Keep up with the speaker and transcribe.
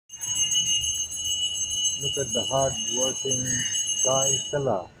Look at the hard working guy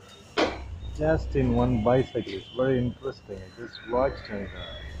fella. Just in one bicycle. It's very interesting. I just watched and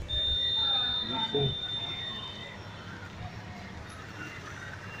you see.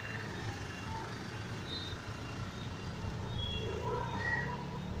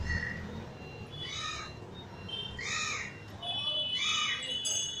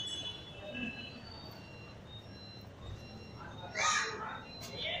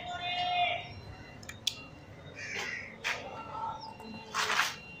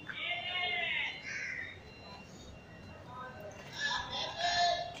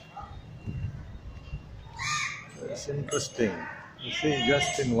 It's interesting. You see,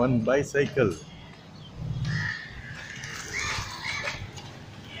 just in one bicycle.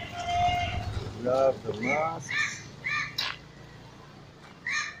 Love the masks.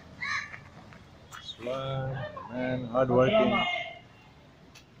 Swan, man, hard working.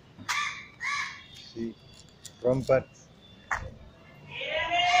 See, trumpets,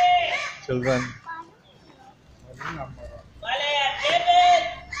 children.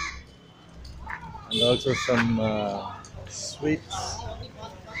 And also some sweets,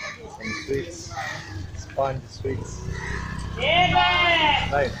 sponge sweets.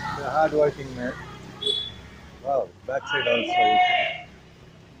 Nice, they're hard-working man. Wow, backside also.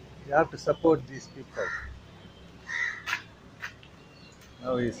 You have to support these people.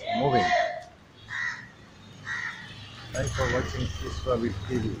 Now he's moving. Thanks for watching Kiswa with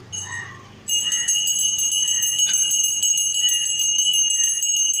TV.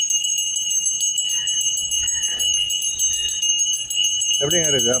 எப்படிங்க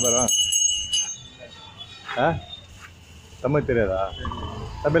இருக்கு வியாபாரம்? तमिल தெரியாதா?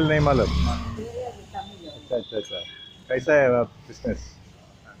 तमिल नहीं मालूम? अच्छा अच्छा कैसा है आप बिजनेस?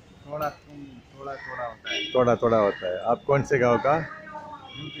 थोड़ा थोड़ा होता है। थोड़ा होता है। आप कौन से गांव का?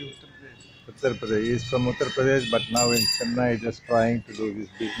 Uttar Pradesh. He is from Uttar Pradesh, but now in Chennai just trying to do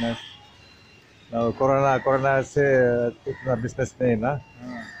this business. Now corona से इतना business नहीं ना?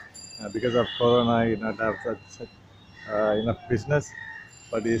 Because of corona he not have such enough business,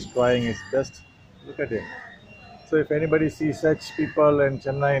 but he is trying his best. Look at him. So if anybody sees such people in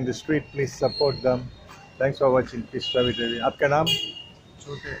Chennai in the street, please support them. Thanks for watching Kiswa with TV. आपका नाम?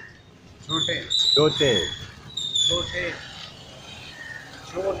 छोटे छोटे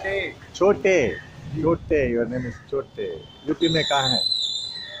छोटे Your name is छोटे. UP में कहाँ है?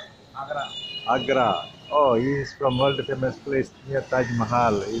 Agra. Oh, he is from world famous place near Taj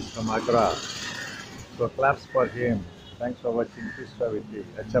Mahal. He is from Agra. So claps for him. Thanks for watching Kiswa with TV.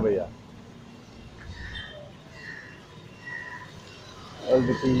 अच्छा भैया. All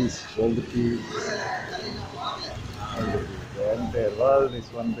the peace. The entire world is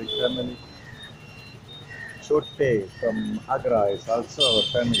one big family. Chote from Agra is also our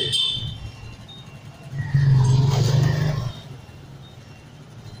family.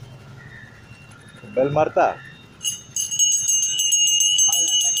 Bell marta.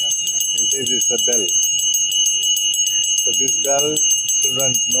 You see, this is the bell. So this bell,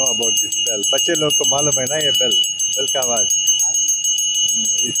 children know about this bell. बच्चे लोग को मालूम है ना ये bell का आवाज.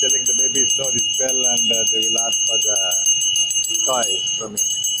 He's telling the babies know this bell and they will ask for the toys from him.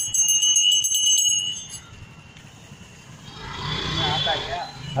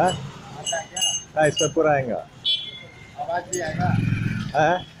 हाँ? हाँ इसमें पूरा आएगा. आवाज भी आएगा.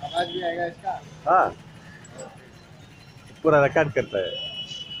 हाँ? आवाज भी आएगा इसका. हाँ. पूरा रिकॉर्ड करता है.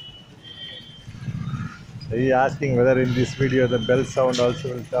 He is asking whether in this video the bell sound also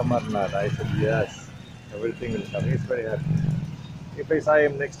will come or not. I said yes. Everything will come. He is very happy. If I saw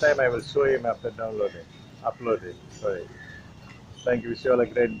him next time, I will show him after uploading. Sorry. Thank you. Wish you all a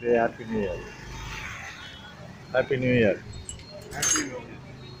great day. Happy New Year. Happy New Year. Happy New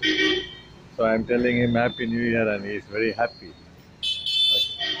Year. So I am telling him Happy New Year and he is very happy.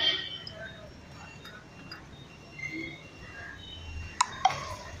 Okay.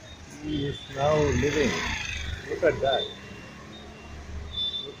 He is now living. Look at that.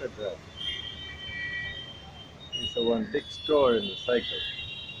 It's a one big store in the cycle.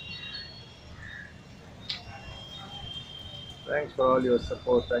 Thanks for all your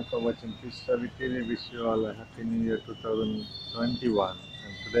support. Thanks for watching Kiswa with TV. Wish you all a Happy New Year 2021.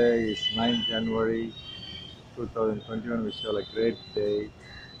 And today is 9th January 2021. Wish you all a great day.